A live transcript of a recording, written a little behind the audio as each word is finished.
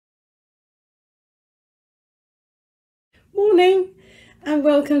Morning and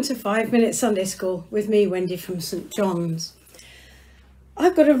welcome to 5 Minute Sunday School with me, Wendy from St John's.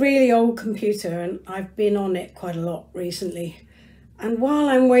 I've got a really old computer and I've been on it quite a lot recently. And while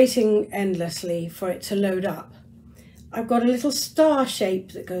I'm waiting endlessly for it to load up, I've got a little star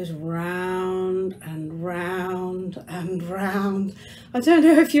shape that goes round and round and round. I don't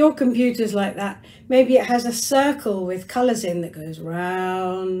know if your computer's like that. Maybe it has a circle with colours in that goes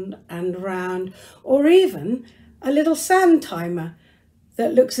round and round, or even a little sand timer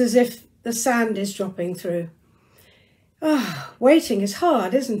that looks as if the sand is dropping through. Waiting is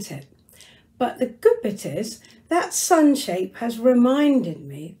hard, isn't it? But the good bit is that sun shape has reminded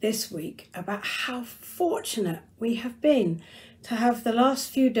me this week about how fortunate we have been to have the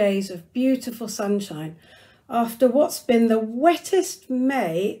last few days of beautiful sunshine after what's been the wettest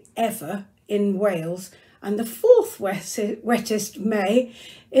May ever in Wales and the fourth wettest May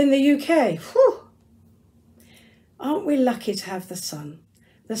in the UK. Whew. Aren't we lucky to have the sun?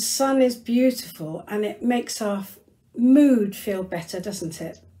 The sun is beautiful and it makes our mood feel better, doesn't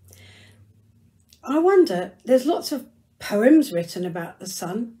it? I wonder, there's lots of poems written about the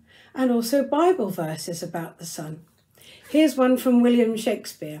sun and also Bible verses about the sun. Here's one from William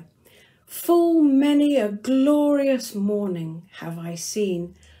Shakespeare. Full many a glorious morning have I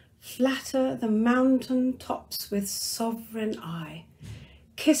seen, flatter the mountain tops with sovereign eye,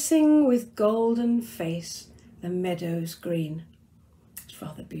 kissing with golden face the meadows green. It's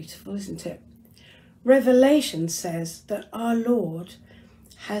rather beautiful, isn't it? Revelation says that our Lord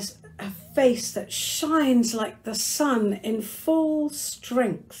has a face that shines like the sun in full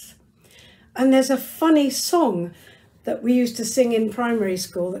strength. And there's a funny song that we used to sing in primary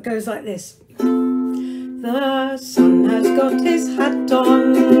school that goes like this. The sun has got his hat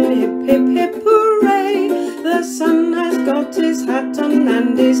on, hip hip hip hooray. The sun has got his hat on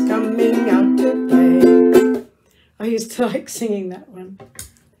and he's coming out to play. I used to like singing that one.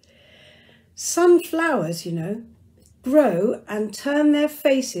 Sunflowers, you know, grow and turn their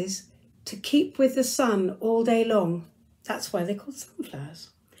faces to keep with the sun all day long. That's why they're called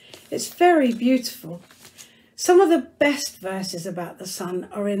sunflowers. It's very beautiful. Some of the best verses about the sun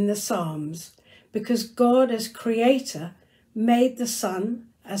are in the Psalms, because God as creator made the sun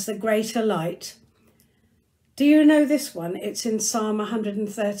as the greater light. Do you know this one? It's in Psalm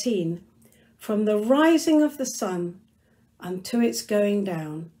 113. From the rising of the sun unto its going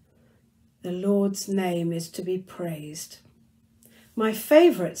down, the Lord's name is to be praised. My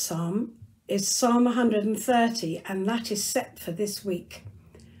favourite psalm is Psalm 130, and that is set for this week.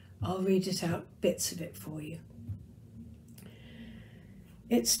 I'll read it out, bits of it for you.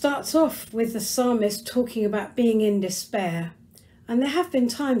 It starts off with the psalmist talking about being in despair. And there have been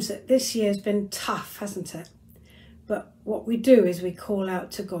times that this year's been tough, hasn't it? But what we do is we call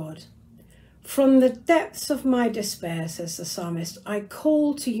out to God. From the depths of my despair, says the psalmist, I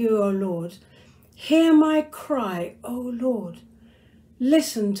call to you, O Lord. Hear my cry, O Lord.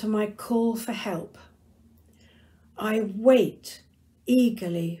 Listen to my call for help. I wait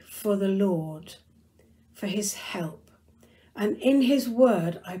eagerly for the Lord, for his help, and in his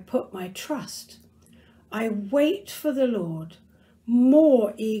word I put my trust. I wait for the Lord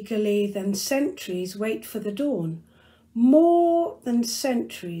more eagerly than sentries wait for the dawn. More than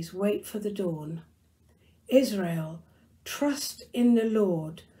centuries wait for the dawn. Israel, trust in the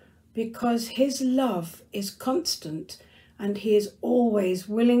Lord, because his love is constant and he is always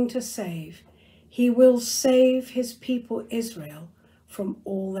willing to save. He will save his people Israel from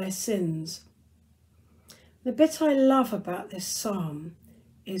all their sins. The bit I love about this psalm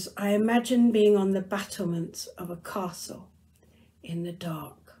is I imagine being on the battlements of a castle in the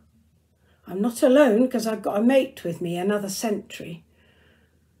dark. I'm not alone because I've got a mate with me, another sentry.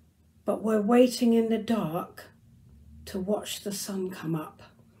 But we're waiting in the dark to watch the sun come up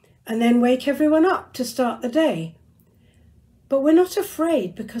and then wake everyone up to start the day. But we're not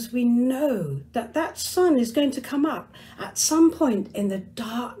afraid because we know that that sun is going to come up at some point in the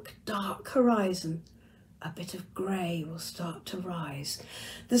dark, dark horizon. A bit of grey will start to rise.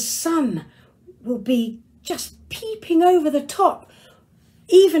 The sun will be just peeping over the top.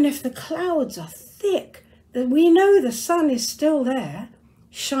 Even if the clouds are thick, then we know the sun is still there,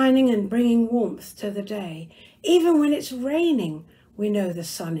 shining and bringing warmth to the day. Even when it's raining, we know the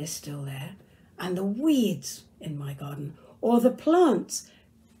sun is still there. And the weeds in my garden or the plants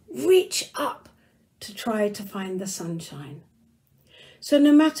reach up to try to find the sunshine. So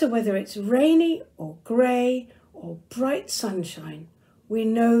no matter whether it's rainy or grey or bright sunshine, we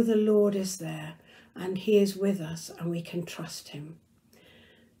know the Lord is there and he is with us and we can trust him.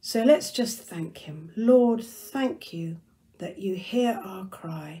 So let's just thank him. Lord, thank you that you hear our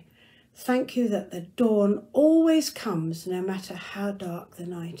cry. Thank you that the dawn always comes no matter how dark the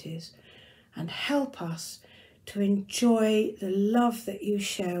night is, and help us to enjoy the love that you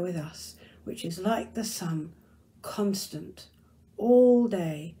share with us, which is like the sun, constant, all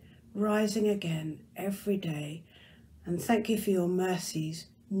day, rising again every day. And thank you for your mercies,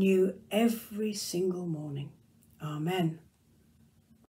 new every single morning. Amen.